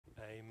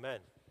Amen.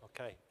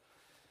 Okay.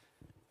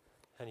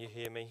 Can you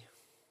hear me?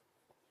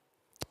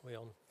 Are we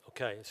on?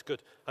 Okay, it's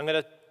good. I'm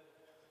going to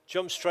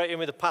jump straight in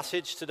with the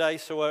passage today.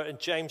 So we're in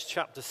James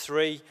chapter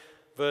 3,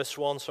 verse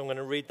 1. So I'm going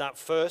to read that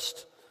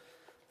first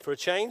for a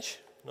change.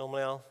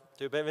 Normally I'll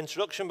do a bit of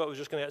introduction, but we're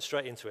just going to get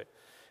straight into it.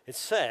 It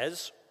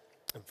says,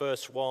 in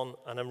verse 1,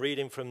 and I'm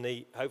reading from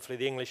hopefully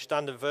the English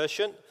Standard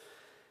Version.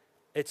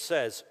 It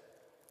says,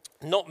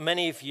 "Not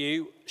many of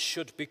you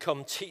should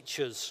become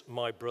teachers,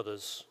 my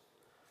brothers,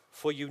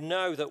 for you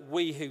know that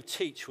we who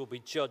teach will be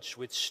judged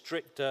with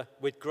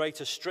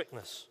greater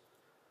strictness.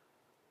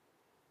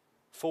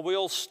 For we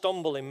all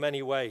stumble in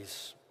many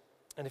ways,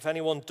 and if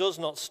anyone does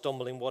not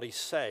stumble in what he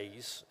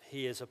says,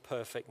 he is a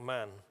perfect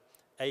man,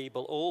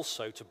 able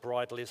also to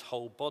bridle his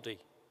whole body.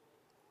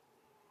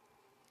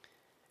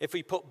 If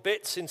we put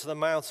bits into the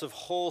mouths of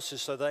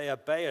horses so they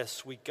obey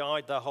us, we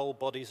guide their whole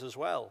bodies as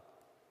well.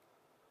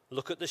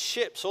 Look at the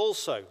ships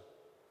also.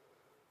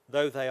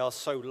 Though they are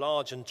so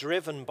large and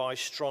driven by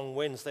strong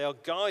winds, they are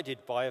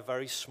guided by a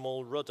very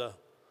small rudder,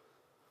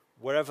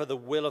 wherever the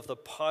will of the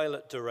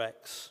pilot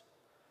directs.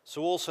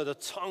 So also the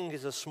tongue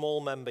is a small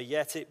member,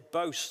 yet it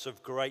boasts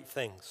of great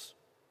things.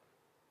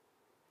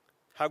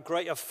 How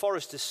great a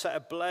forest is set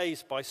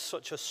ablaze by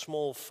such a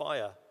small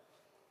fire.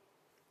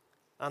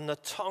 And the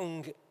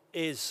tongue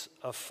is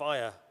a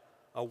fire,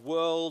 a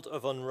world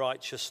of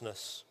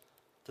unrighteousness.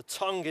 The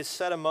tongue is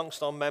set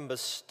amongst our members,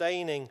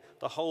 staining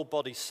the whole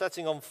body,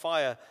 setting on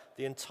fire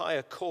the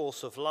entire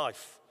course of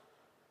life,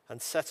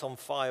 and set on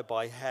fire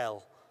by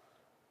hell.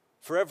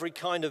 For every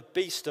kind of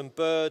beast and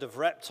bird, of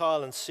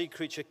reptile and sea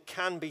creature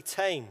can be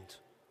tamed,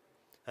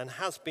 and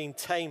has been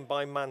tamed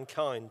by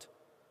mankind,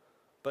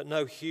 but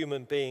no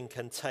human being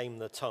can tame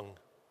the tongue.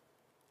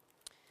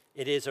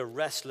 It is a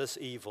restless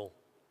evil,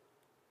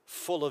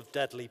 full of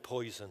deadly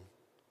poison.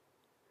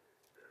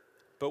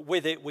 But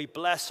with it we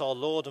bless our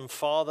Lord and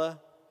Father,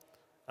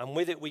 and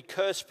with it we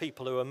curse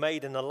people who are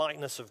made in the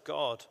likeness of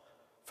God.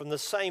 From the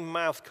same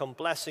mouth come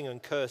blessing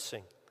and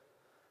cursing.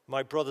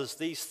 My brothers,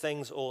 these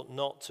things ought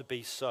not to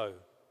be so.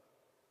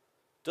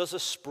 Does a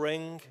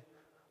spring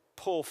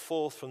pour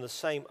forth from the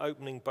same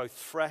opening both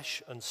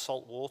fresh and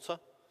salt water?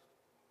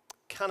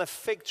 Can a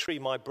fig tree,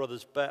 my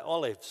brothers, bear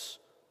olives,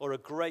 or a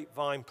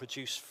grapevine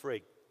produce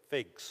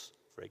figs?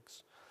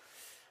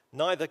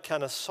 Neither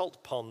can a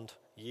salt pond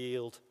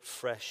yield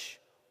fresh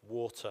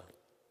water."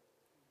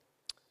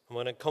 I'm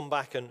going to come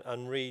back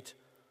and read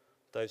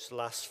those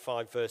last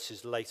 5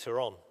 verses later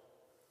on.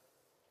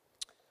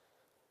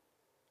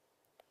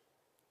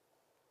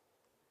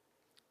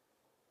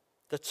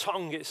 The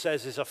tongue, it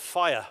says, is a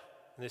fire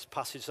in this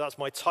passage. That's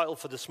my title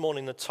for this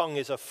morning. The tongue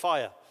is a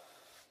fire.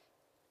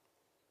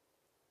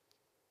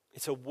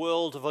 It's a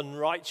world of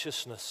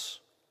unrighteousness.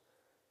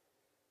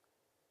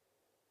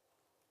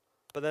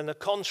 But then the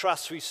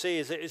contrast we see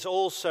is it is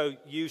also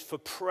used for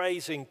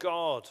praising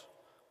God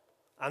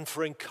and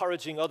for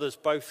encouraging others,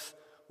 both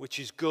which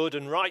is good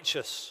and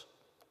righteous.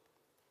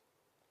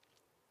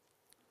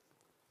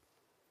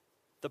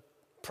 The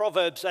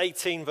Proverbs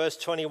 18 verse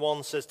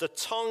 21 says, "The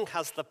tongue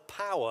has the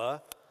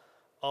power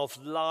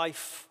of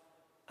life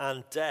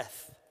and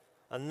death,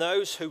 and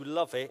those who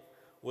love it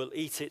will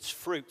eat its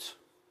fruit."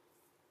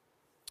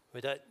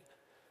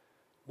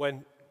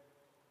 When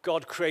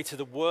God created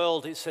the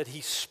world, it said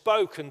he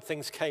spoke and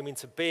things came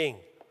into being.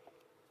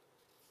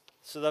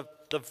 So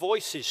the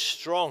voice is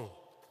strong.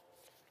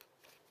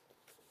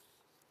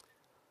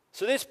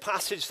 So this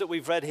passage that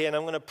we've read here, and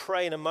I'm going to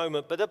pray in a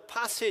moment, but the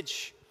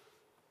passage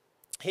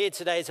here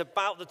today is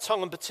about the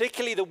tongue, and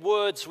particularly the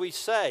words we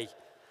say,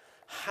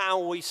 how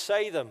we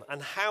say them,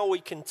 and how we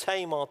can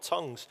tame our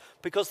tongues.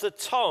 Because the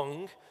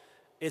tongue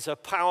is a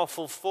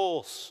powerful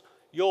force.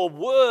 Your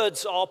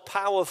words are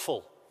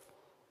powerful.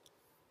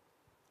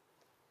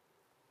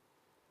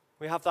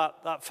 We have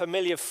that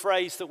familiar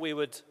phrase that we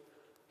would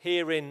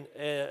hear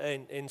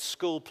in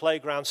school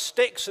playgrounds: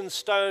 "Sticks and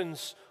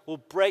stones will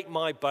break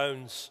my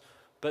bones,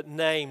 but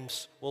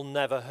names will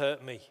never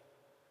hurt me."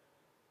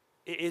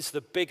 It is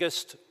the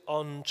biggest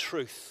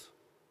untruth.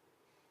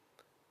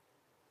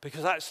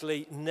 Because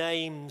actually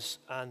names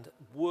and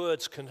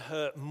words can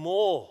hurt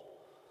more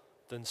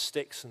than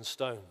sticks and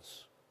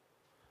stones.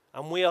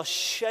 And we are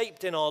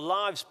shaped in our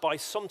lives by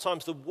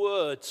sometimes the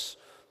words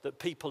that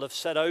people have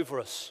said over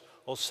us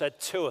or said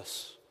to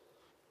us.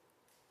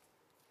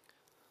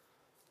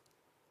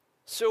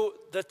 So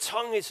the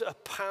tongue is a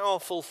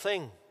powerful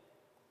thing.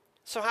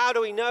 So how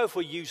do we know if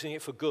we're using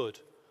it for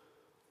good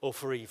or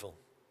for evil?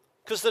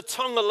 Because the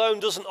tongue alone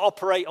doesn't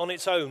operate on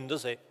its own,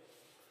 does it?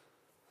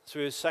 As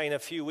we were saying a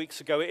few weeks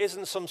ago, it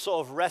isn't some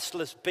sort of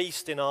restless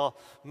beast in our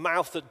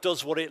mouth that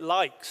does what it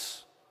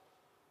likes.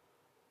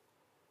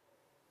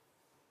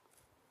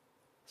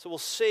 So we'll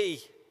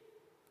see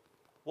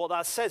what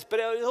that says. But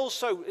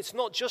it's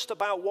not just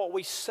about what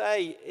we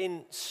say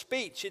in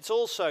speech. It's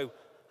also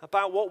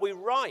about what we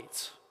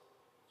write.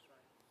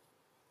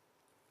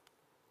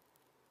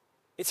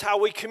 It's how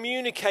we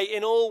communicate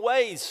in all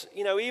ways.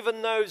 You know,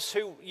 even those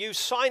who use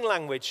sign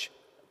language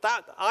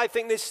that, I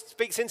think this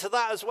speaks into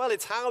that as well.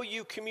 It's how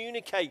you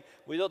communicate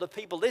with other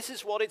people. This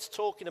is what it's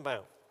talking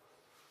about.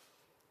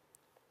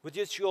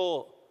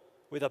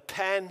 With a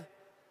pen,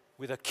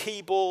 with a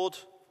keyboard,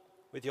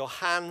 with your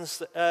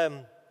hands.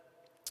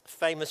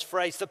 Famous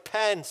phrase. The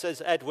pen,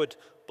 says Edward,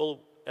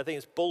 I think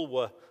it's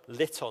Bulwer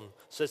Lytton,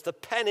 says the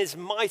pen is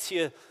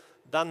mightier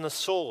than the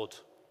sword.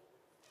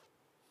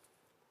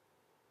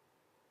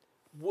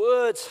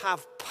 Words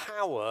have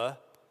power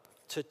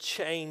to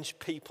change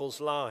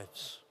people's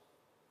lives.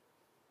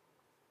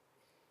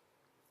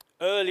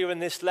 Earlier in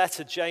this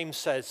letter, James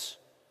says,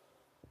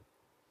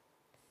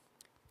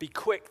 be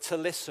quick to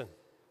listen.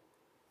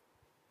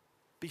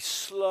 Be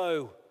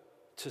slow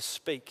to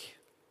speak.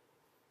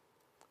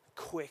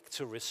 Quick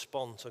to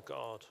respond to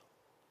God.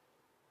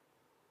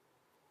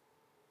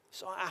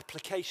 It's our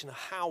application of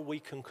how we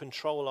can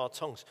control our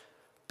tongues.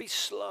 Be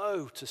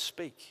slow to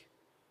speak.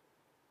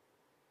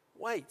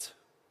 Wait.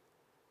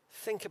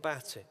 Think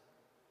about it.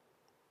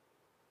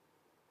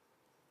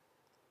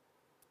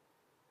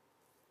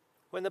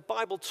 When the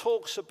Bible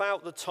talks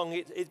about the tongue,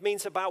 it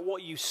means about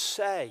what you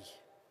say.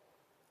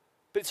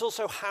 But it's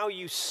also how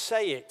you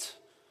say it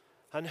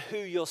and who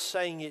you're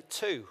saying it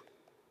to.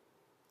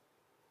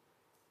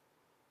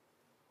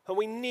 And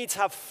we need to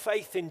have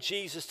faith in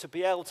Jesus to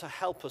be able to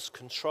help us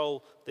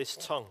control this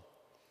tongue.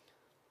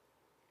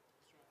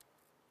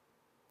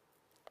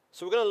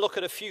 So we're going to look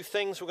at a few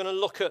things. We're going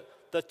to look at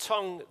the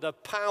tongue, the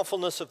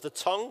powerfulness of the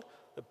tongue,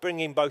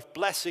 bringing both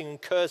blessing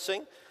and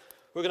cursing.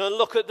 We're going to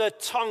look at the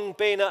tongue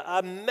being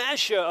a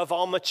measure of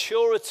our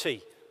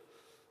maturity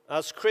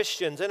as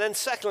Christians. And then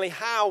secondly,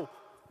 how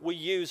we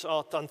use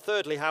our tongue.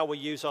 Thirdly, how we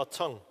use our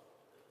tongue.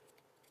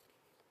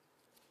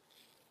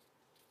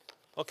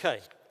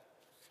 Okay.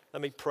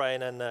 Let me pray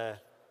and then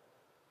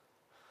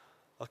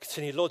I'll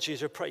continue. Lord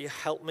Jesus, I pray you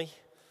help me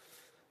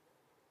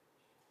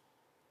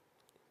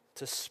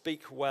to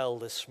speak well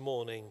this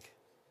morning,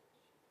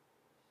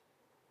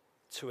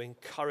 to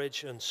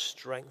encourage and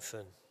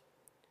strengthen,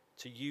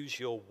 to use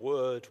your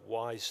word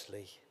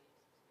wisely.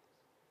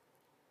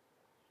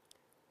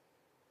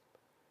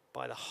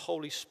 By the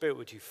Holy Spirit,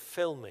 would you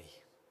fill me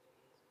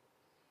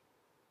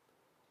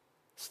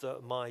so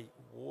that my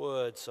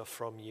words are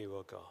from you,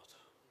 O God.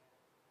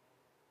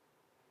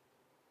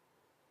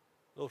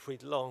 Lord, we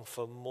long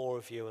for more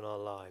of you in our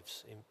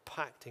lives,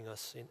 impacting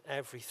us in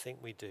everything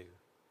we do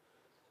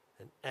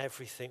and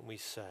everything we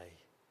say.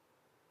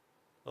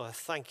 Lord, I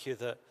thank you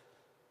that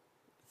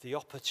the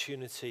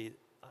opportunity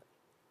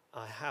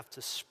I have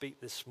to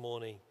speak this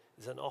morning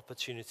is an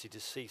opportunity to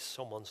see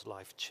someone's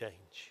life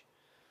change.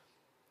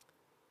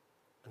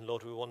 And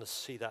Lord, we want to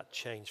see that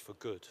change for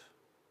good.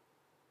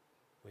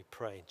 We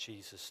pray in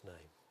Jesus'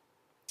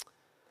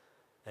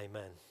 name.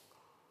 Amen.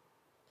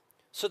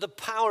 So the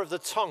power of the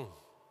tongue.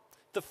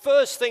 The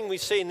first thing we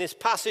see in this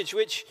passage,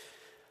 which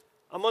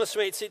I'm honest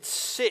with you,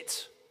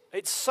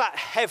 it's sat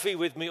heavy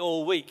with me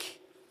all week.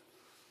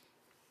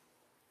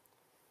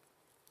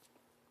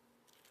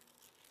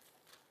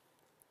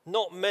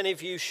 Not many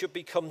of you should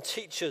become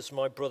teachers,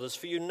 my brothers,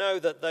 for you know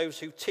that those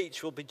who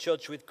teach will be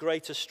judged with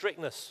greater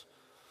strictness.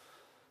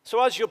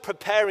 So as you're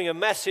preparing a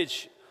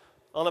message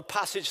on a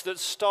passage that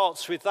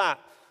starts with that,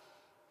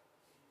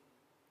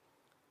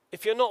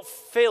 if you're not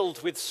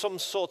filled with some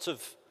sort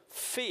of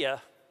fear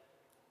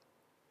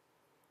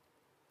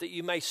that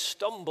you may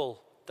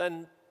stumble,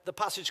 then the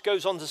passage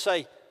goes on to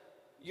say,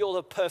 you're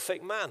the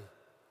perfect man.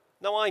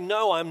 Now I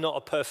know I'm not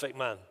a perfect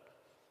man.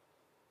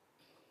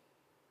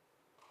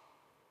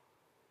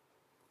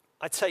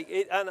 I take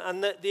it,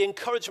 and the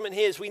encouragement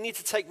here is we need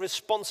to take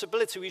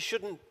responsibility. We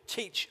shouldn't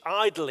teach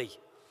idly.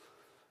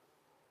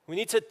 We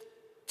need to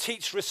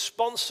teach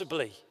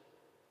responsibly.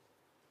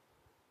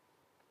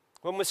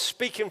 When we're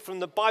speaking from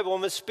the Bible,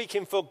 when we're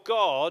speaking for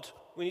God,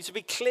 we need to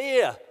be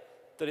clear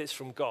that it's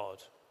from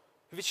God.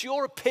 If it's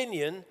your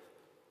opinion,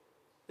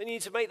 then you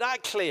need to make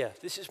that clear.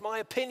 This is my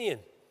opinion.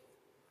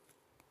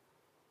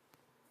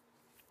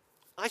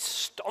 I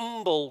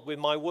stumble with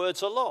my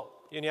words a lot.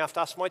 You only have to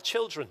ask my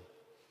children.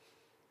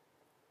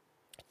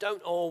 I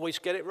don't always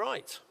get it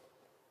right.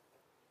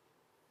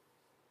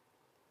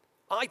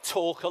 I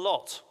talk a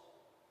lot.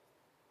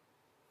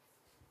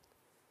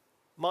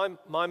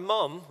 My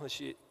mum,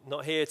 she's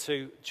not here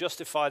to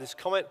justify this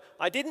comment,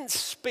 I didn't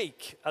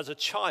speak as a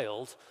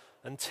child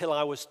until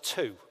I was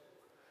 2.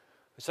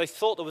 Because they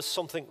thought there was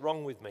something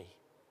wrong with me.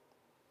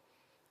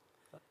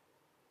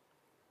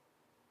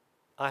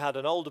 I had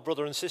an older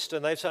brother and sister,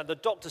 and the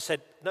doctor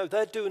said, no,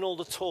 they're doing all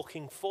the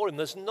talking for him.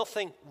 There's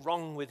nothing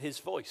wrong with his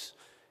voice.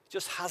 He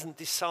just hasn't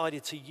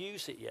decided to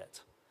use it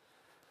yet.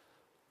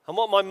 And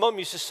what my mum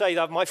used to say,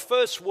 that my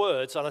first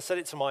words, and I said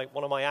it to one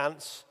of my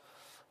aunts,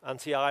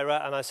 Auntie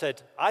Ira, and I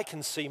said, I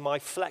can see my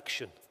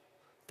flexion.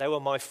 They were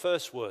my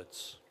first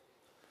words.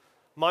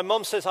 My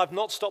mum says I've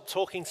not stopped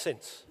talking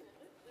since.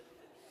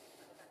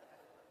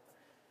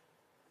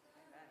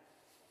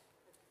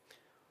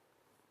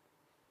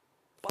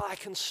 But I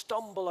can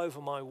stumble over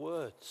my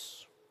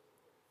words.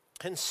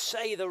 I can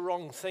say the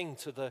wrong thing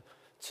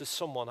to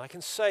someone. I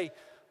can say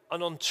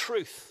an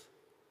untruth.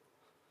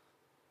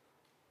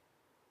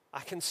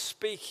 I can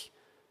speak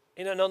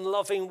in an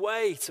unloving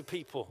way to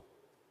people.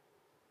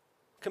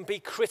 I can be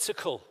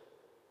critical.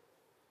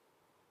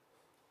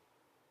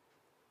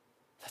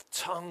 The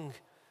tongue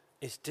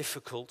is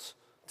difficult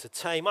to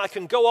tame. I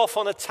can go off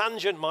on a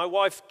tangent. My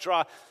wife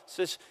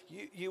says,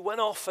 you went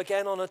off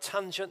again on a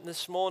tangent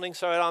this morning.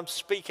 So I'm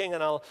speaking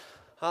and I'll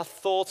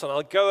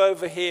go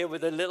over here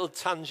with a little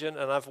tangent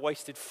and I've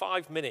wasted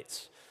 5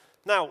 minutes.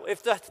 Now,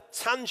 if that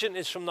tangent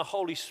is from the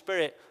Holy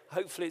Spirit,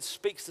 hopefully it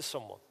speaks to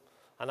someone.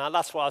 And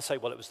that's why I say,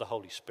 well, it was the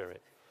Holy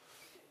Spirit.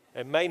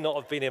 It may not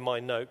have been in my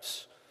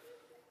notes.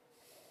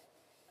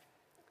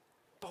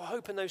 But I'm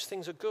hoping those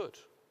things are good.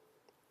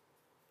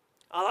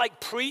 I like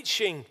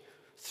preaching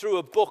through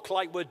a book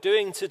like we're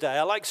doing today.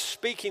 I like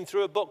speaking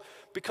through a book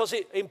because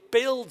it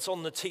builds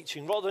on the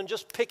teaching rather than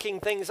just picking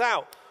things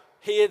out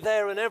here,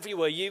 there, and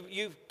everywhere.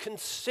 You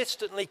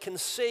consistently can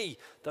see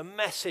the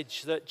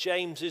message that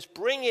James is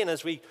bringing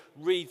as we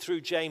read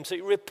through James.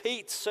 It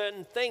repeats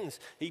certain things.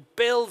 He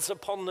builds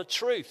upon the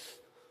truth.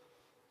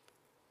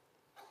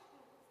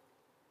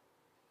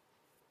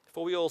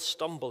 For we all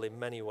stumble in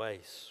many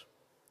ways.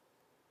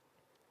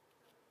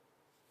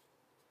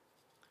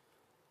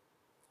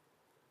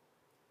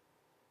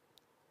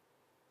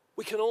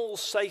 We can all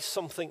say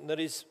something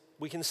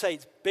we can say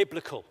it's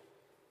biblical.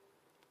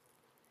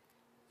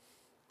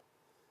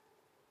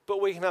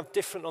 But we can have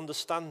different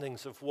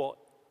understandings of what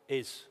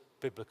is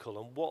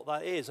biblical and what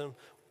that is. And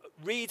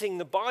reading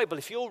the Bible,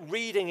 if you're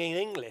reading in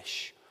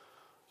English,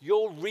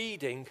 you're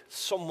reading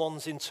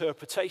someone's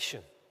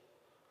interpretation.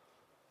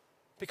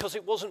 Because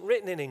it wasn't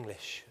written in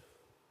English.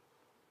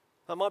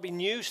 That might be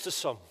news to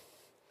some.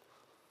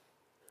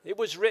 It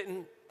was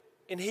written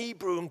in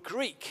Hebrew and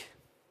Greek.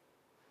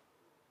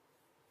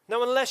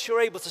 Now, unless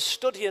you're able to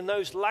study in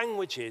those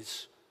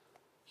languages,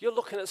 you're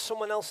looking at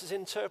someone else's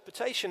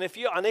interpretation. If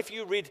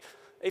you read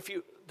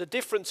the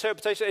different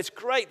interpretation, it's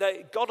great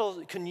that God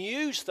can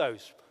use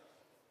those.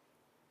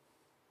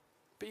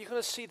 But you're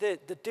going to see the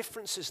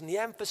differences and the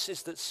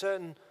emphasis that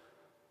certain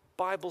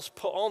Bibles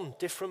put on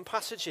different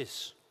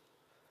passages.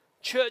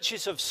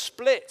 Churches have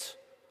split.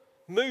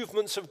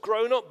 Movements have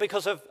grown up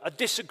because of a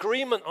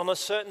disagreement on a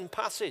certain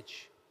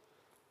passage.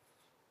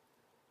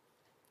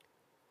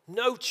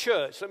 No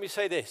church, let me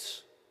say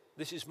this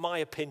is my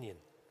opinion.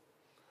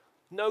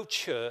 No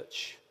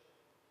church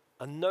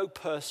and no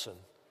person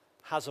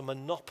has a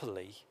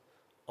monopoly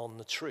on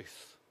the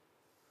truth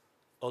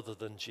other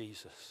than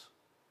Jesus.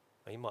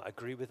 Now, you might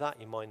agree with that,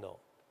 you might not.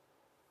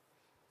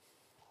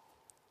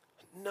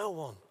 No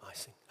one, I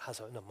think, has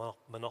a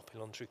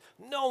monopoly on truth.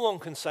 No one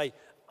can say,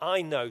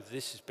 I know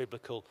this is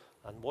biblical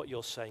and what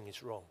you're saying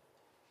is wrong.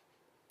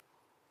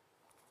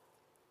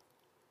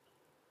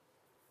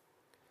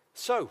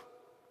 So,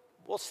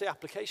 what's the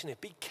application here?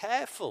 Be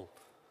careful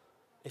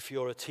if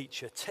you're a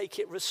teacher. Take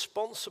it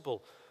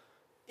responsible.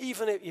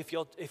 Even if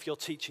you're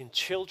teaching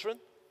children,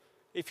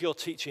 if you're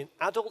teaching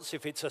adults,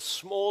 if it's a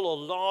small or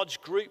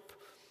large group,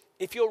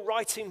 if you're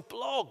writing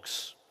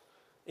blogs,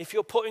 if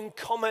you're putting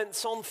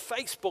comments on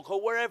Facebook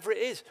or wherever it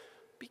is,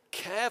 be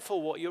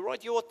careful what you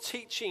write. You're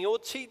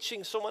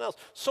teaching someone else.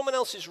 Someone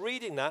else is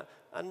reading that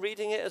and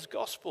reading it as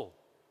gospel.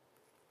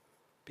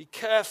 Be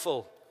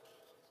careful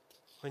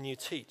when you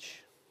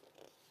teach.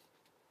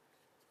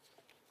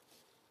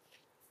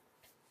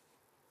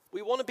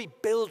 We want to be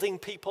building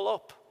people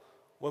up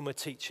when we're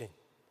teaching.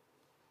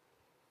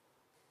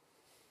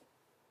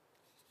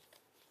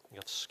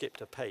 I've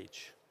skipped a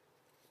page.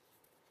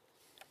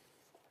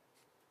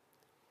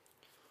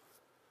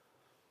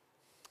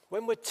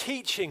 When we're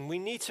teaching, we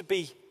need to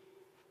be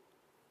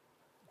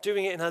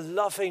doing it in a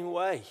loving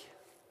way.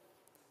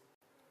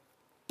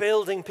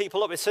 Building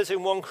people up. It says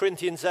in 1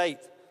 Corinthians 8,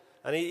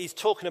 and he's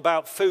talking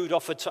about food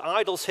offered to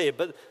idols here,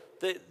 but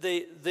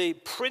the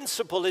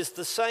principle is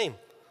the same.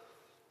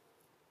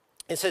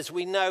 It says,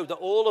 we know that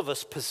all of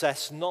us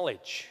possess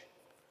knowledge.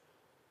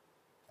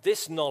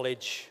 This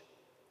knowledge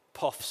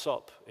puffs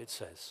up, it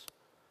says,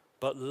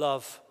 but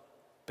love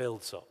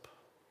builds up.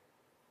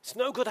 It's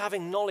no good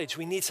having knowledge.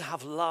 We need to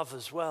have love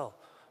as well.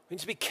 We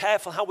need to be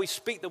careful how we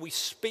speak, that we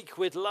speak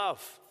with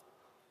love.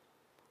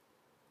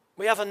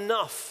 We have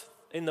enough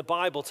in the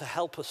Bible to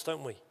help us,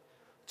 don't we?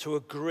 To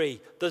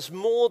agree. There's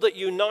more that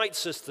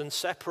unites us than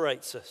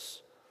separates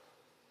us.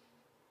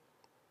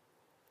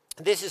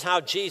 This is how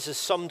Jesus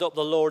summed up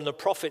the law and the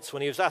prophets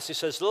when he was asked. He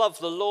says, love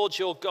the Lord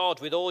your God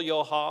with all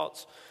your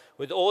heart,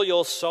 with all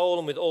your soul,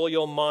 and with all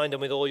your mind,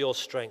 and with all your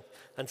strength.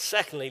 And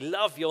secondly,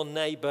 love your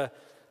neighbor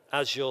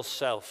as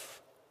yourself.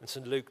 It's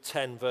in Luke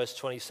 10, verse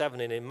 27,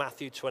 and in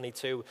Matthew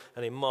 22,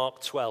 and in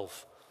Mark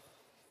 12.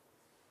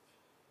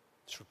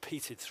 It's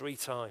repeated 3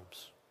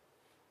 times,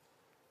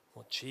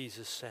 what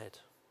Jesus said.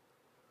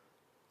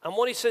 And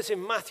what he says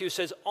in Matthew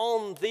says,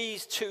 on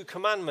these 2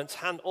 commandments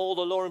hang all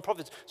the law and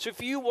prophets. So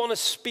if you want to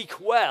speak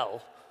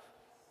well,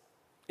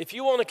 if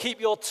you want to keep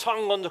your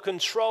tongue under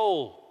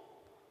control,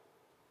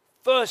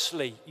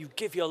 firstly, you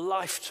give your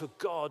life to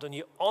God and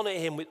you honor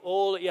him with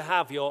all that you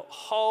have, your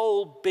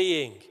whole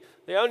being.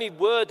 The only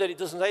word that it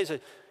doesn't say is,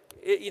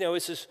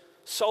 it says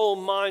soul,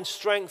 mind,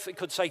 strength. It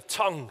could say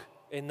tongue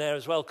in there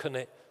as well, couldn't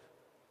it?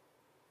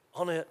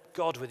 Honor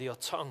God with your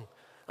tongue.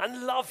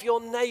 And love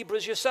your neighbor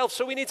as yourself.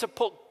 So we need to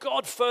put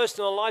God first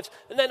in our lives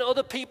and then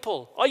other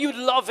people. Are you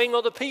loving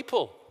other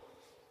people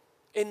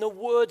in the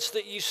words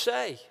that you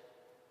say?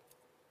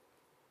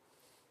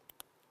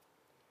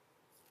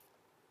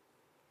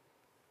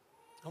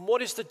 And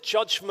what is the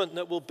judgment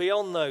that will be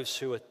on those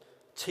who are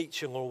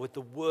teaching or with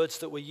the words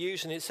that we're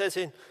using? It says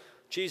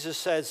Jesus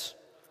says,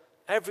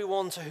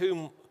 everyone to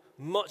whom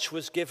much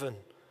was given,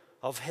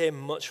 of him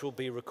much will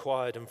be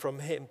required. And from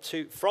him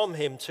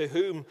to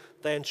whom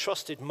they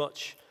entrusted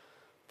much,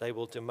 they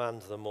will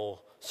demand the more.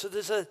 So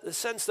there's a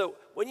sense that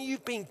when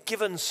you've been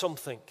given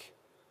something,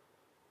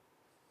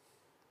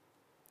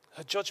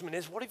 her judgment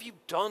is, what have you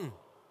done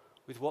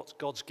with what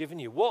God's given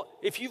you? What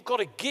if you've got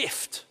a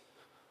gift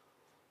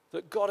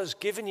that God has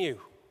given you?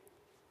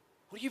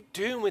 What are you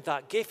doing with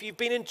that gift? You've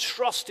been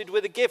entrusted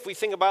with a gift. We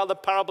think about the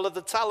parable of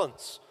the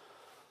talents.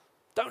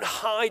 Don't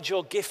hide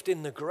your gift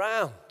in the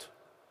ground.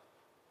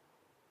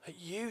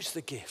 Use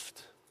the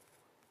gift.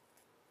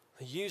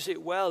 Use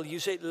it well.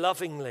 Use it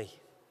lovingly.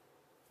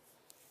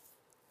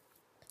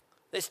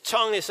 This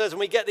tongue, it says, and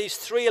we get these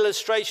three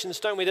illustrations,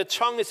 don't we? The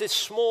tongue is this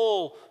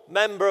small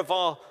member of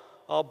our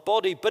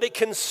body, but it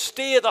can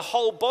steer the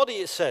whole body,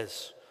 it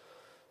says.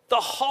 The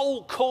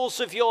whole course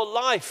of your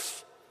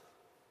life.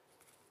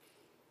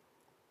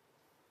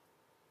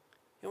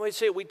 You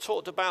know, we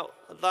talked about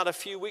that a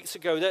few weeks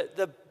ago, that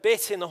the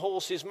bit in the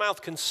horse's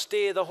mouth can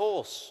steer the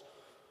horse.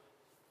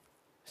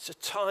 It's a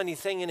tiny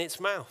thing in its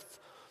mouth.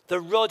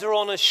 The rudder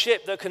on a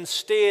ship that can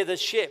steer the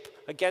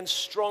ship against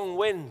strong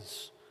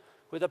winds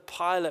where the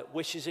pilot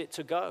wishes it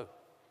to go.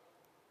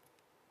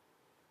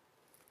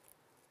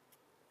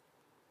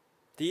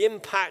 The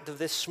impact of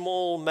this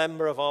small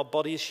member of our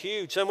body is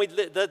huge. And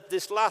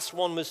this last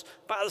one was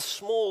about a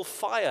small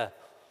fire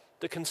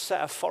that can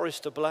set a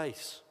forest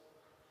ablaze.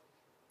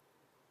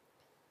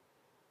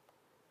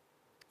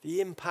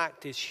 The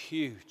impact is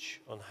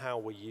huge on how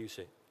we use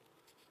it.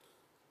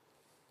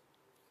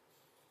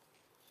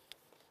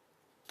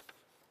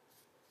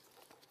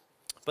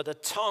 But the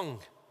tongue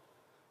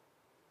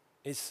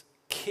is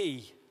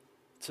key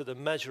to the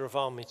measure of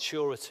our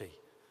maturity.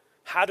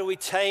 How do we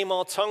tame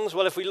our tongues?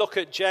 Well, if we look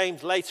at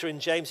James, later in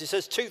James, it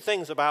says two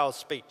things about our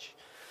speech.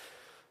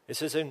 It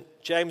says in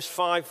James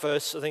 5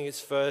 verse, I think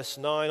it's verse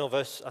 9 or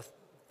verse, I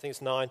think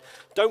it's 9.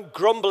 Don't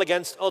grumble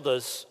against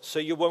others so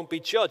you won't be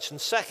judged. And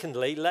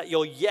secondly, let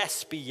your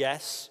yes be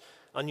yes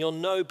and your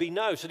no be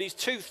no. So these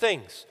two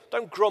things.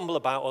 Don't grumble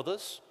about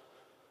others.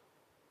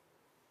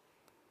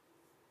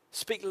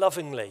 Speak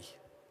lovingly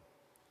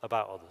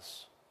about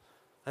others.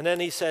 And then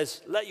he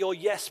says, let your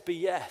yes be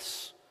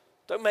yes.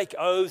 Don't make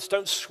oaths.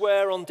 Don't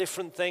swear on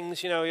different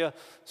things. You know, you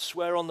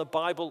swear on the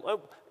Bible.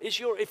 Oh, if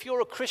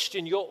you're a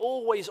Christian, you're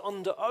always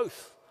under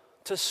oath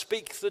to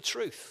speak the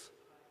truth.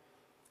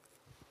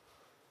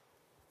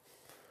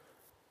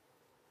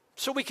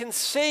 So we can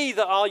see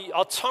that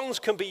our tongues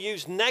can be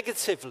used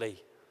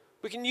negatively.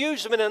 We can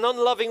use them in an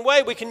unloving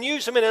way. We can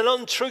use them in an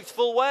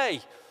untruthful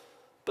way.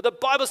 But the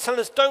Bible's telling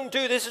us don't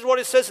do. This is what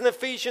it says in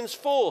Ephesians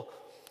 4.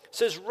 It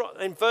says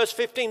in verse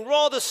 15,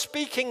 rather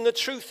speaking the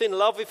truth in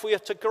love, if we are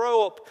to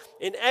grow up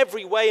in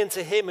every way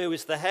into him who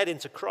is the head,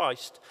 into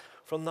Christ,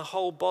 from the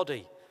whole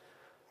body.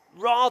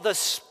 Rather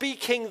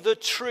speaking the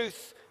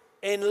truth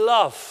in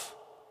love.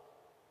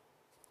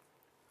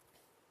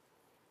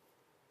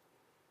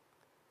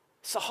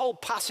 It's the whole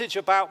passage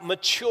about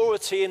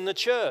maturity in the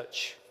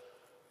church.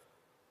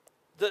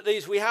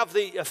 That we have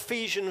the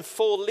Ephesians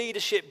 4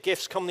 leadership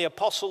gifts come the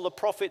apostle, the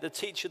prophet, the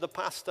teacher, the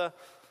pastor,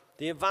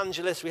 the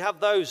evangelist. We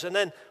have those, and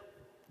then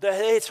they're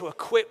here to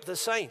equip the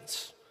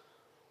saints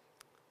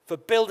for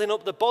building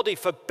up the body,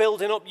 for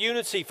building up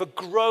unity, for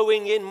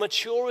growing in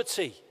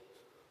maturity.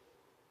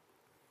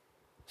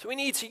 So we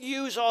need to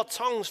use our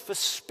tongues for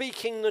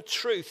speaking the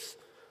truth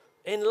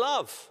in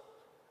love.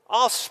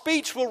 Our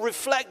speech will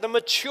reflect the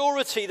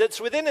maturity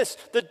that's within us.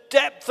 The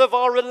depth of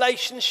our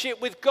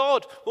relationship with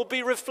God will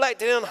be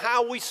reflected in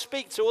how we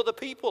speak to other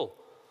people.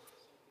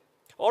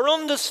 Our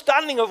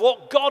understanding of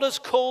what God has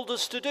called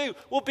us to do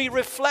will be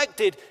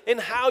reflected in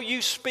how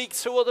you speak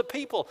to other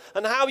people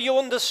and how you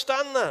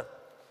understand that.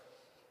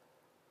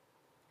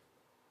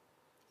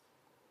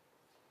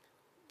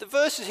 The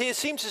verses here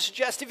seem to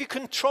suggest if you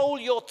control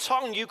your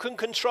tongue, you can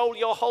control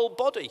your whole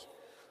body.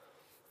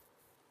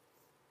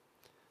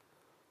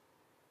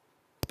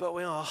 But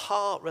when our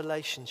heart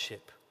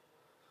relationship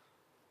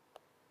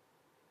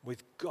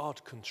with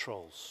God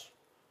controls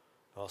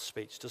our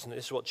speech, doesn't it?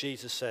 This is what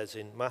Jesus says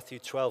in Matthew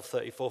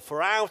 12:34.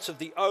 For out of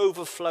the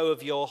overflow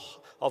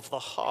of the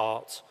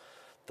heart,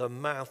 the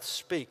mouth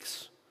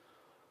speaks.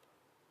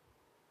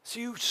 So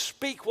you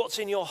speak what's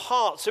in your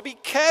heart. So be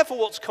careful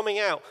what's coming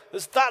out,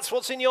 because that's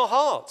what's in your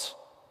heart.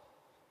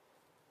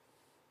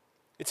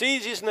 It's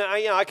easy, isn't it?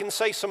 I can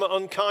say something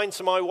unkind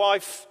to my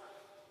wife,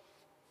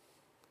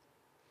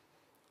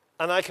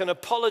 and I can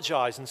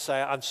apologize and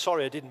say, I'm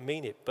sorry, I didn't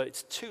mean it, but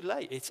it's too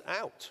late. It's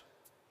out.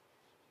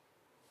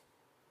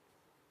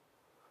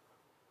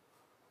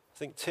 I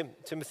think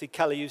Timothy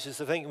Keller uses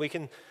the thing, we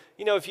can,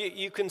 You know, if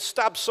you can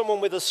stab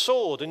someone with a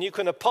sword and you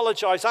can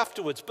apologize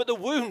afterwards, but the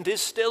wound is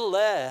still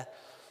there.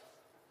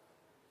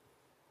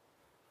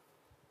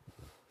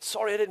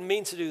 Sorry, I didn't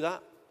mean to do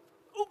that.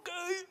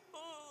 Okay.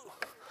 Oh.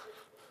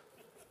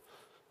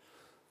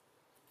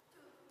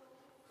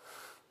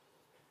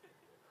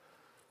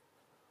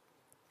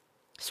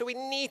 So we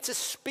need to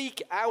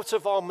speak out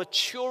of our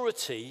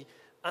maturity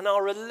and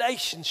our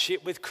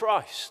relationship with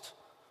Christ.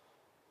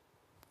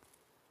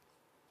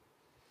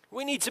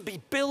 We need to be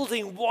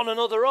building one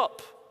another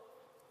up.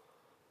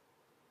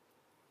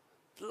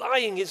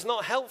 Lying is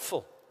not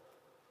helpful.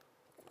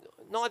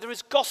 Neither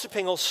is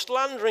gossiping or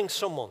slandering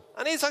someone.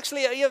 And it's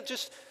actually,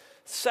 just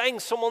saying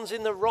someone's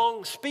in the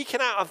wrong, speaking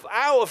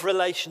out of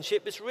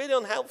relationship is really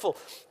unhelpful.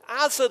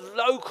 As a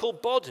local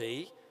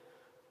body,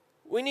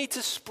 we need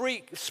to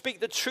speak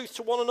the truth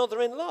to one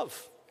another in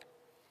love.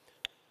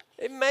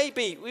 It may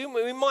be,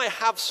 we might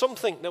have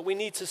something that we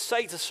need to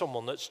say to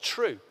someone that's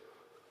true.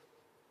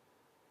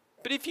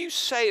 But if you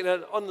say it in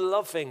an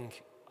unloving,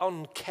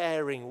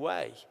 uncaring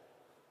way,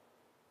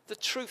 the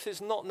truth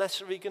is not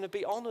necessarily going to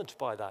be honored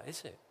by that,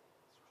 is it?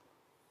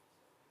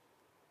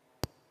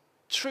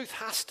 Truth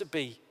has to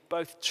be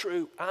both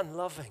true and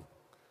loving.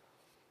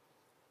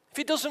 If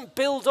it doesn't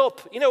build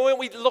up, when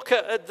we look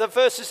at the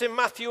verses in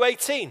Matthew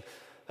 18,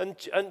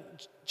 and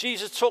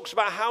Jesus talks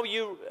about how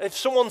if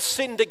someone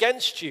sinned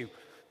against you,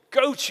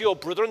 go to your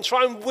brother and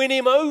try and win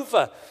him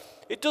over.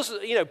 It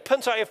doesn't,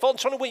 punt out your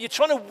fault, you're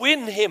trying to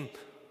win him.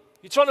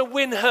 You're trying to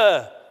win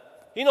her.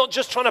 You're not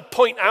just trying to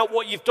point out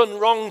what you've done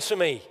wrong to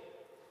me.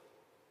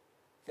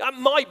 That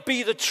might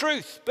be the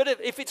truth, but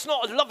if it's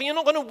not loving, you're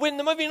not going to win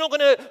them over. You're not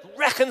going to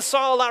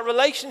reconcile that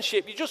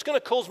relationship. You're just going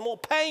to cause more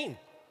pain.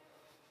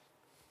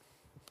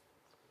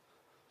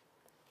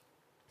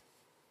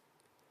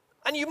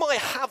 And you might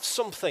have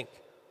something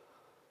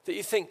that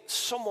you think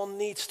someone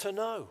needs to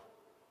know.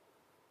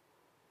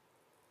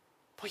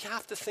 But you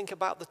have to think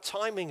about the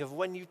timing of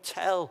when you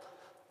tell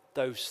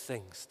those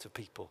things to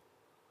people.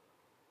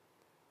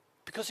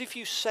 Because if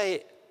you say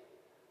it,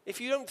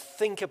 if you don't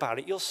think about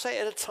it, you'll say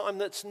it at a time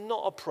that's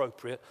not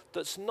appropriate,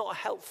 that's not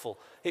helpful.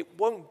 It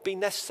won't be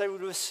necessarily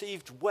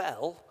received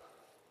well.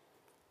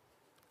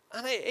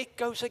 And it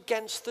goes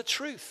against the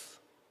truth.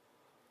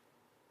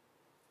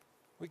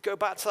 We go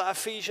back to that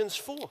Ephesians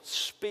 4.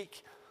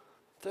 Speak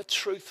the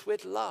truth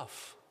with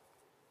love.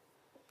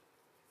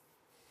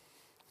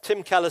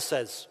 Tim Keller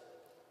says,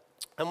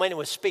 and when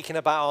we're speaking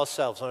about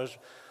ourselves, I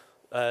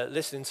was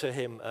listening to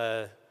him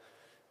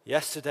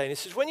yesterday, and he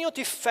says, when you're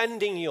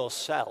defending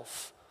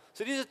yourself,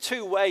 so these are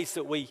two ways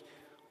that we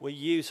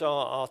use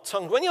our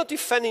tongue. When you're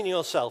defending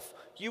yourself,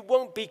 you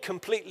won't be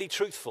completely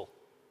truthful.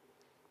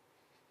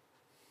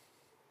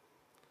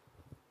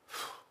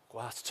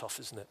 Wow, that's tough,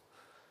 isn't it?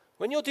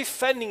 When you're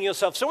defending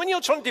yourself, so when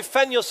you're trying to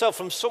defend yourself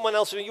from someone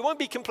else, you won't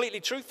be completely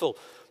truthful.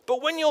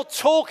 But when you're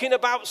talking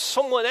about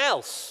someone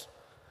else,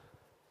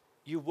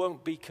 you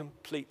won't be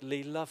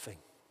completely loving.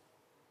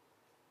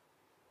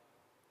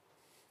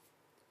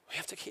 We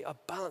have to keep a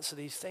balance of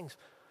these things.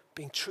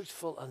 Being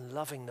truthful and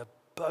loving,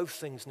 both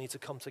things need to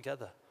come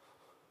together.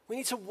 We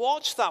need to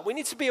watch that. We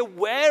need to be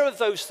aware of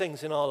those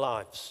things in our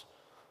lives.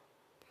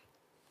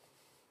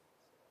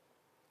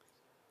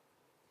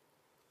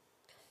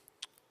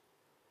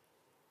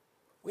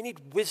 We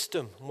need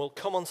wisdom, and we'll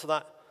come on to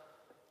that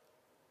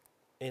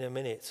in a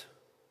minute.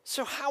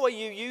 So how are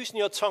you using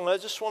your tongue? I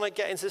just want to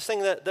get into this thing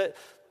that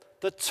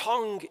the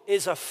tongue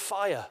is a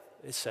fire,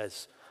 it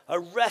says. A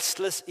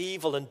restless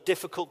evil and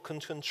difficult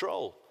to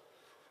control.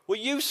 We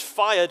use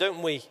fire,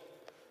 don't we?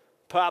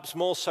 Perhaps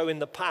more so in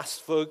the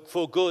past for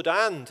good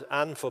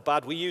and for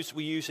bad. We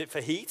use it for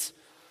heat,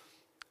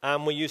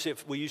 and we use it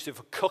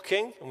for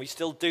cooking, and we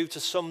still do to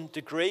some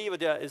degree.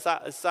 Is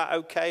that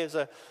okay as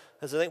a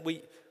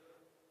thing?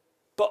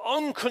 But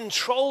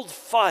uncontrolled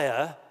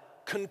fire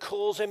can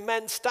cause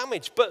immense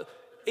damage. But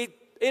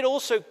it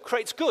also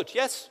creates good.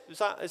 Yes, is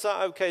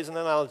that okay as an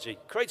analogy?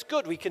 It creates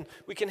good. We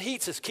can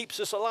heat us,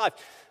 keeps us alive.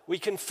 We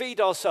can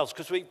feed ourselves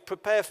because we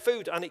prepare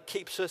food, and it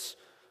keeps us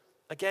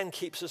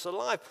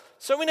alive.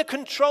 So in a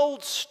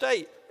controlled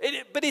state,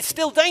 but it's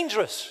still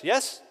dangerous,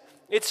 yes?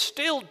 It's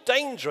still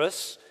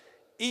dangerous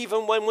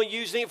even when we're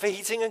using it for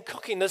heating and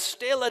cooking. There's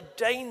still a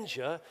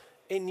danger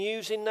in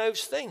using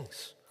those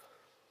things.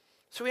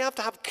 So we have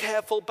to have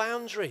careful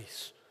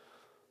boundaries.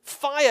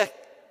 Fire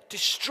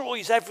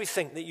destroys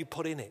everything that you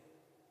put in it,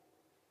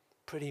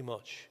 pretty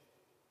much.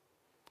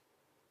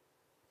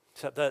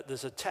 Except that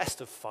there's a test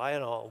of fire,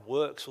 and our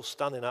works will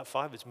stand in that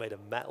fire. If it's made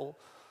of metal,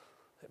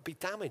 it'd be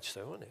damaged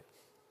though, wouldn't it?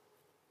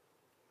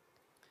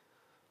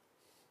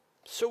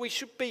 So we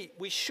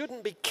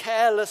shouldn't be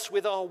careless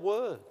with our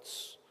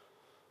words,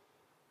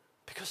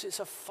 because it's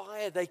a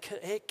fire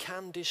it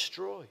can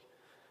destroy.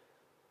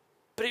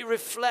 But it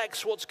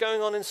reflects what's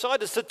going on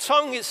inside us. The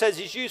tongue, it says,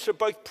 is used for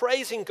both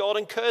praising God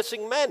and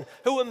cursing men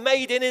who are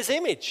made in his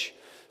image.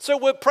 So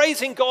we're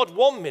praising God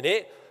one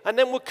minute, and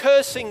then we're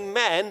cursing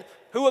men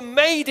who are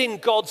made in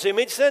God's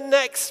image the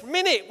next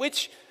minute,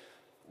 which,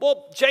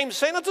 well, James is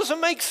saying, that doesn't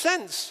make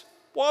sense.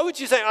 Why would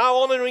you say, I'm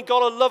honoring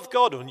God, I love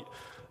God,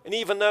 And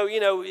even though,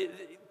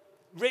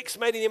 Rick's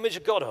made in the image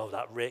of God. Oh,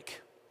 that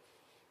Rick.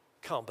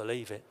 Can't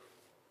believe it.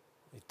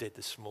 He did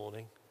this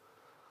morning.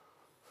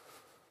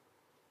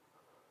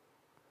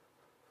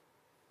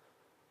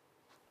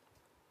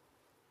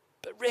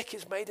 But Rick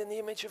is made in the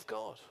image of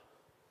God.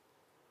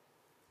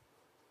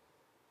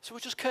 So we're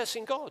just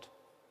cursing God.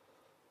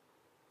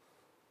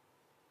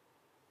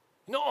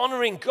 Not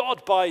honoring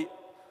God by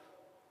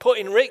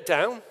putting Rick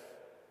down.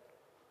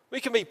 We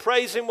can be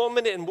praising 1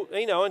 minute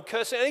and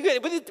cursing.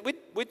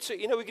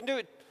 We can do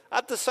it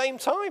at the same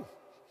time.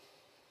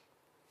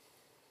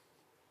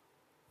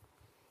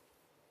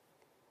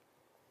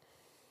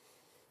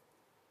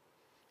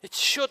 It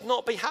should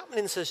not be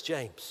happening, says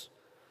James.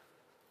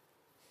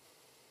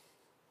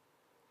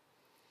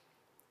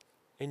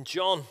 In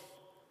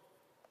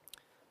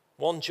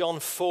 1 John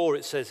 4,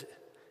 it says,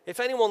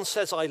 if anyone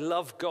says, I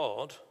love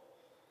God,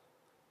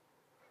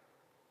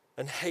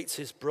 and hates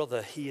his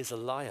brother, he is a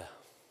liar.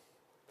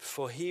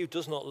 For he who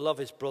does not love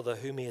his brother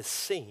whom he has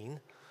seen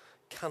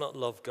cannot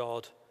love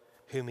God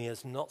whom he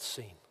has not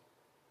seen.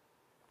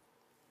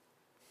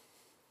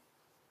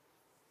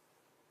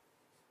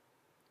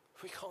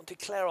 We can't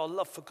declare our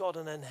love for God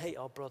and then hate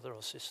our brother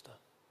or sister.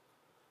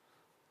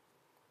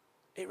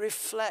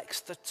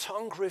 The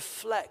tongue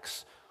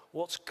reflects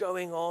what's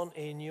going on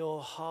in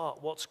your heart,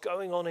 what's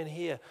going on in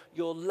here,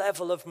 your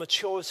level of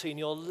maturity and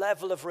your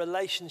level of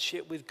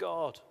relationship with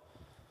God.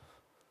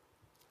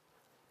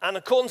 And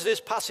according to this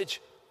passage,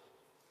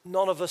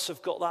 none of us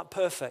have got that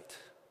perfect.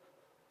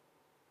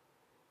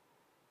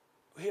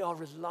 We are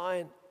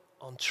reliant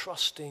on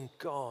trusting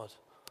God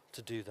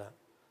to do that.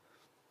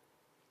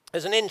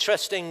 There's an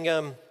interesting,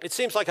 it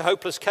seems like a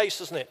hopeless case,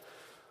 doesn't it?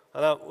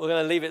 And we're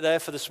going to leave it there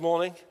for this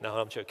morning. No,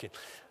 I'm joking.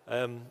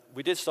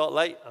 We did start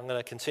late. I'm going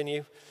to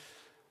continue.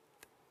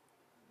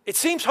 It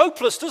seems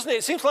hopeless, doesn't it?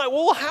 It seems like,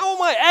 well, how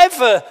am I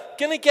ever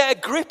going to get a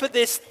grip of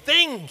this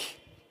thing?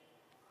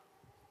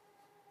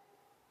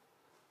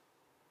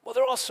 Well,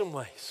 there are some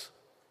ways.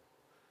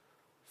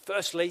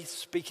 Firstly,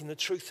 speaking the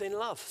truth in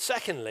love.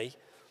 Secondly,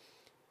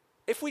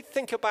 if we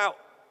think about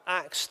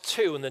Acts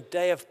 2 and the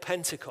day of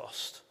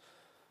Pentecost,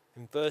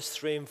 in verse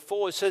 3 and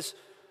 4, it says,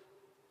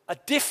 a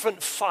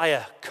different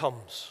fire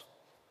comes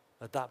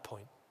at that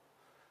point.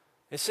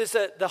 It says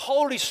that the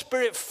Holy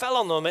Spirit fell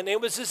on them, and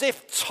it was as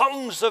if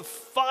tongues of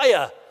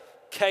fire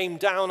came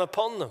down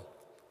upon them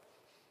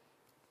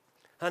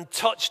and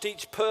touched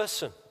each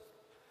person.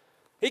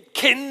 It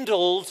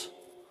kindled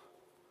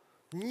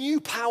new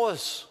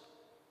powers.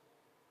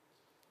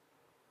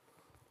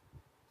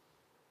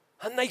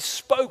 And they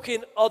spoke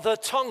in other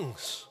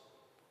tongues.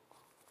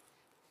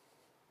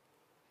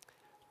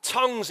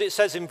 Tongues, it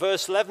says in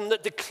verse 11,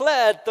 that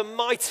declared the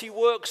mighty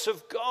works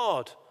of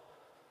God.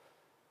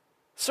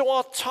 So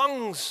our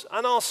tongues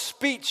and our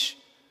speech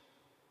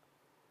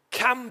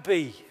can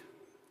be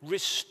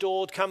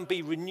restored, can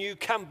be renewed,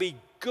 can be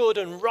good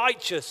and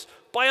righteous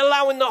by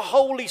allowing the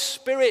Holy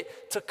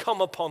Spirit to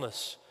come upon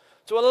us,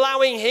 to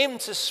allowing Him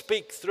to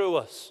speak through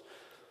us,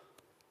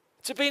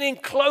 to being in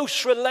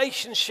close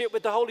relationship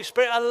with the Holy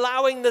Spirit,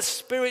 allowing the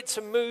Spirit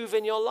to move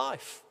in your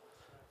life.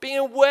 Being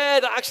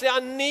aware that actually I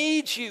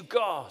need you,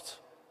 God.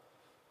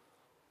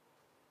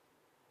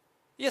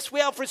 Yes, we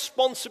have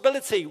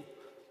responsibility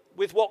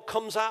with what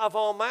comes out of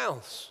our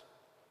mouths.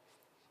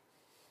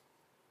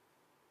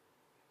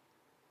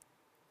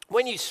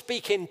 When you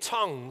speak in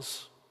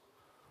tongues,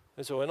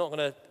 so we're not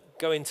going to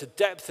go into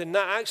depth in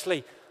that.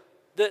 Actually,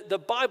 the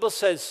Bible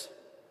says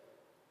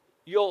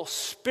your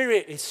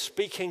spirit is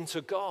speaking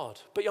to God,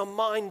 but your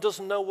mind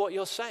doesn't know what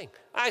you're saying.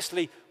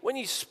 Actually, when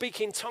you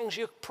speak in tongues,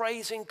 you're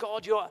praising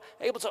God. You're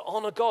able to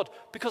honor God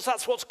because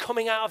that's what's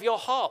coming out of your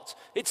heart.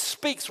 It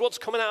speaks what's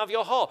coming out of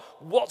your heart,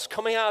 what's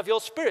coming out of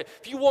your spirit.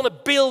 If you want to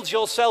build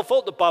yourself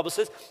up, the Bible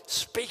says,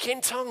 speak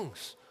in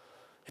tongues.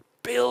 It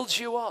builds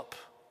you up.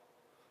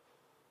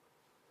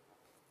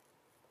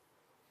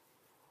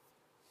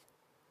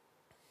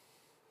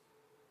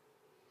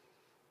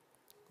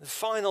 The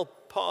final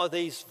part of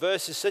these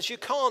verses says you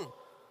can't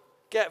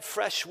get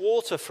fresh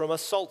water from a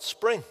salt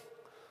spring.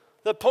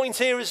 The point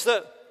here is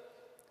that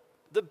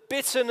the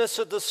bitterness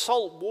of the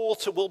salt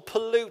water will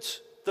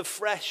pollute the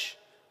fresh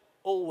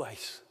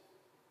always.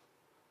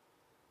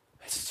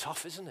 It's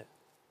tough, isn't it?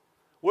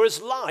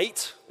 Whereas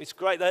light, it's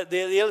great,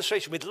 the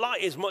illustration with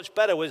light is much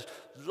better. Whereas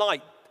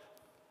light,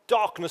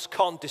 darkness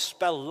can't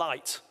dispel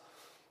light.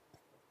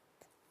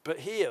 But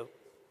here,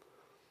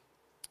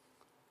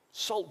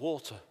 salt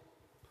water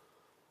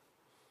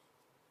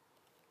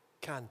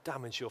can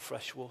damage your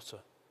fresh water.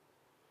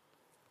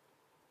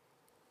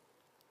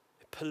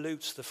 It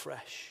pollutes the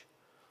fresh.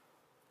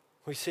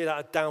 We see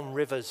that down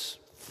rivers,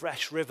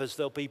 fresh rivers,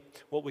 there'll be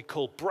what we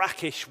call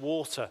brackish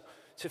water.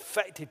 It's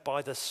affected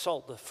by the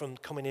salt from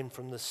coming in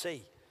from the sea.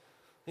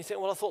 And you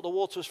think, well, I thought the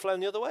water was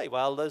flowing the other way.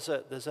 Well, there's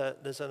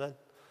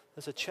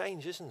a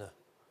change, isn't there?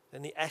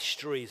 And the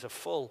estuaries are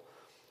full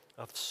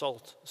of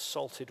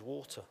salted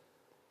water.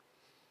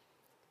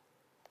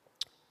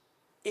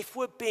 If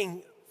we're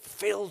being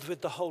filled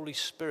with the Holy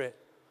Spirit,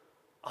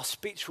 our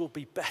speech will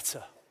be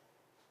better.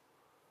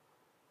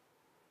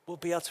 we'll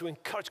be able to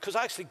encourage, because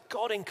actually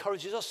God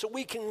encourages us so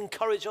we can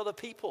encourage other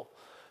people.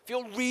 If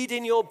you're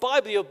reading your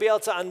Bible, you'll be able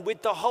to, and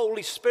with the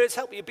Holy Spirit's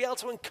help, you'll be able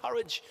to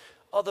encourage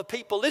other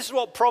people. This is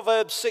what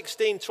Proverbs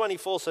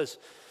 16:24 says,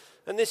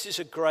 and this is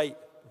a great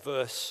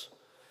verse.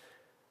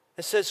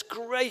 It says,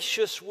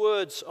 gracious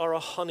words are a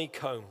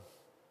honeycomb,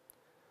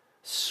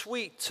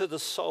 sweet to the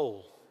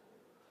soul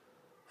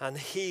and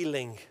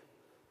healing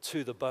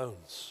to the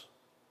bones.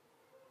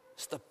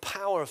 It's the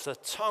power of the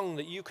tongue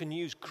that you can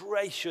use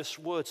gracious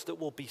words that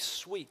will be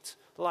sweet,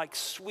 like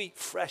sweet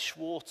fresh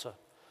water,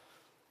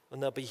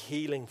 and there'll be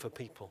healing for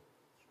people.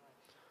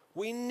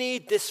 We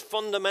need this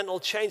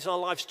fundamental change in our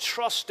lives,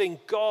 trusting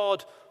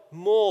God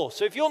more.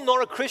 So if you're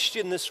not a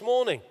Christian this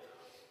morning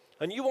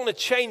and you want to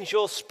change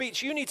your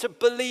speech, you need to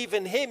believe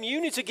in him.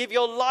 You need to give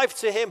your life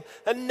to him,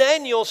 and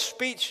then your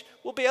speech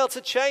will be able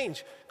to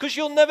change, because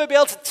you'll never be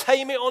able to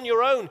tame it on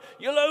your own.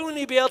 You'll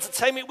only be able to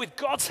tame it with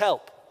God's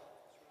help.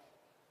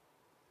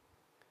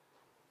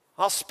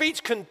 Our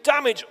speech can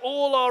damage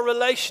all our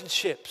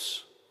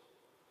relationships.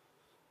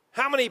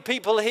 How many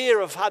people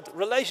here have had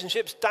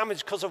relationships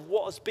damaged because of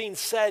what has been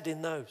said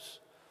in those?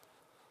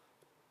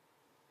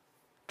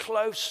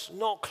 Close,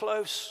 not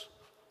close.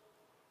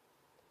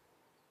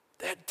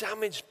 They're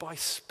damaged by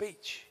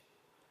speech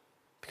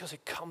because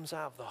it comes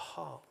out of the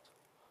heart.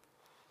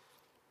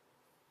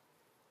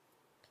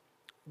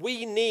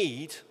 We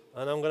need,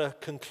 and I'm going to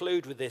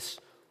conclude with this,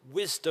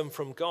 wisdom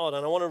from God.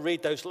 And I want to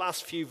read those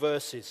last few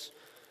verses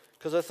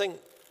because I think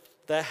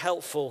they're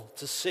helpful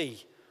to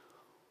see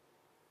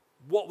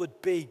what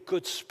would be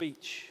good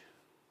speech.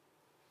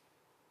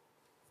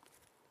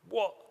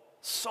 What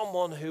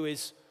someone who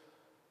is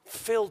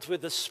filled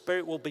with the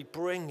Spirit will be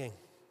bringing.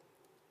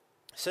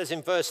 It says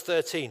in verse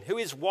 13, who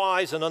is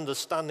wise and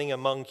understanding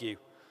among you?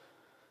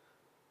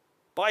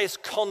 By his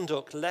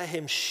conduct, let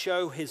him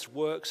show his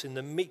works in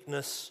the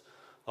meekness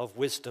of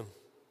wisdom.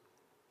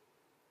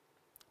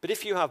 But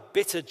if you have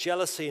bitter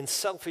jealousy and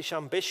selfish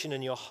ambition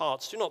in your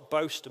hearts, do not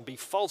boast and be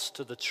false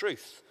to the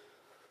truth.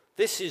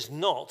 This is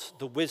not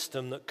the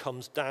wisdom that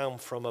comes down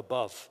from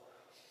above,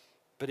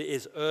 but it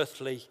is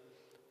earthly,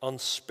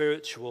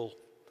 unspiritual,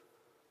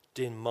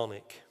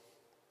 demonic.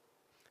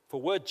 For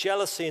where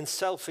jealousy and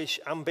selfish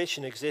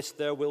ambition exist,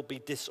 there will be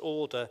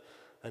disorder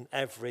and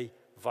every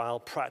vile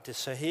practice.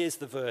 So here's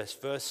the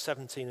verse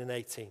 17 and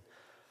 18.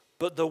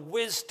 But the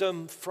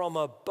wisdom from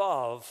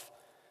above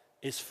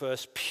is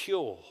first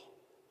pure,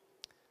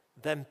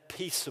 then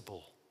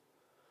peaceable,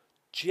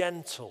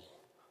 gentle,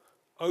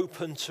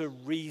 open to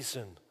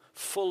reason,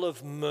 full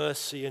of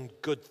mercy and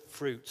good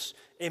fruits,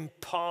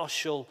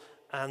 impartial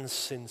and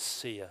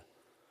sincere.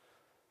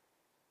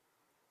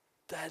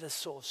 They're the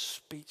sort of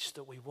speech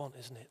that we want,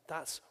 isn't it?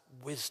 That's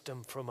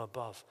wisdom from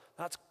above.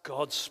 That's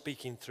God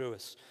speaking through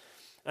us.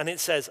 And it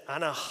says,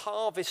 and a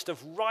harvest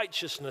of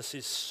righteousness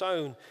is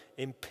sown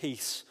in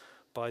peace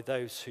by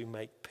those who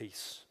make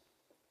peace.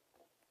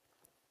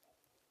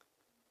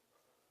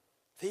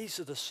 These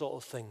are the sort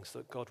of things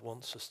that God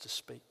wants us to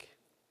speak.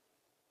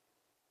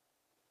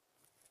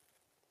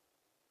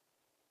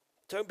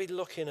 Don't be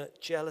looking at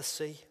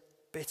jealousy,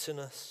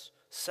 bitterness,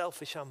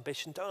 selfish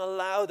ambition. Don't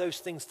allow those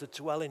things to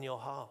dwell in your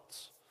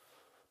hearts.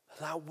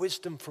 Allow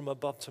wisdom from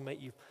above to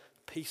make you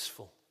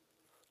peaceful,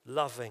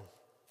 loving,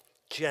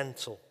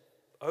 gentle,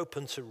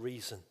 open to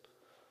reason.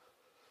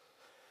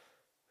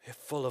 You're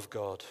full of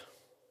God.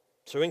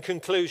 So in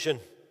conclusion,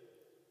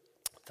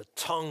 the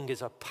tongue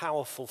is a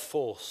powerful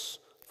force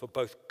for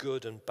both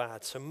good and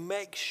bad. So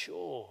make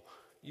sure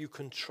you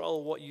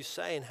control what you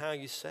say and how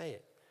you say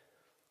it.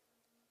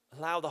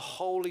 Allow the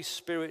Holy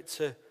Spirit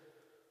to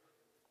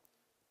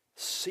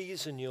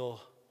season your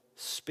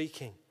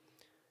speaking.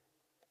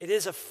 It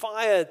is a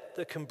fire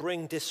that can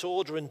bring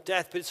disorder and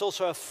death, but it's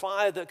also a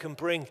fire that can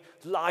bring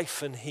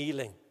life and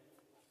healing.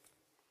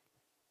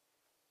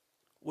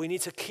 We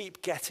need to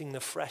keep getting the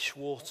fresh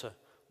water,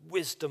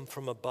 wisdom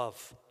from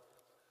above,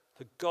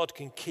 so God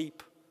can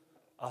keep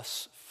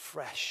us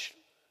fresh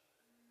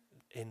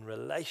in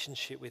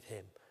relationship with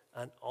him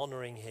and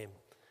honoring him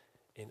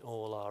in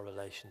all our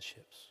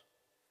relationships.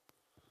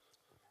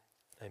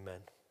 Amen.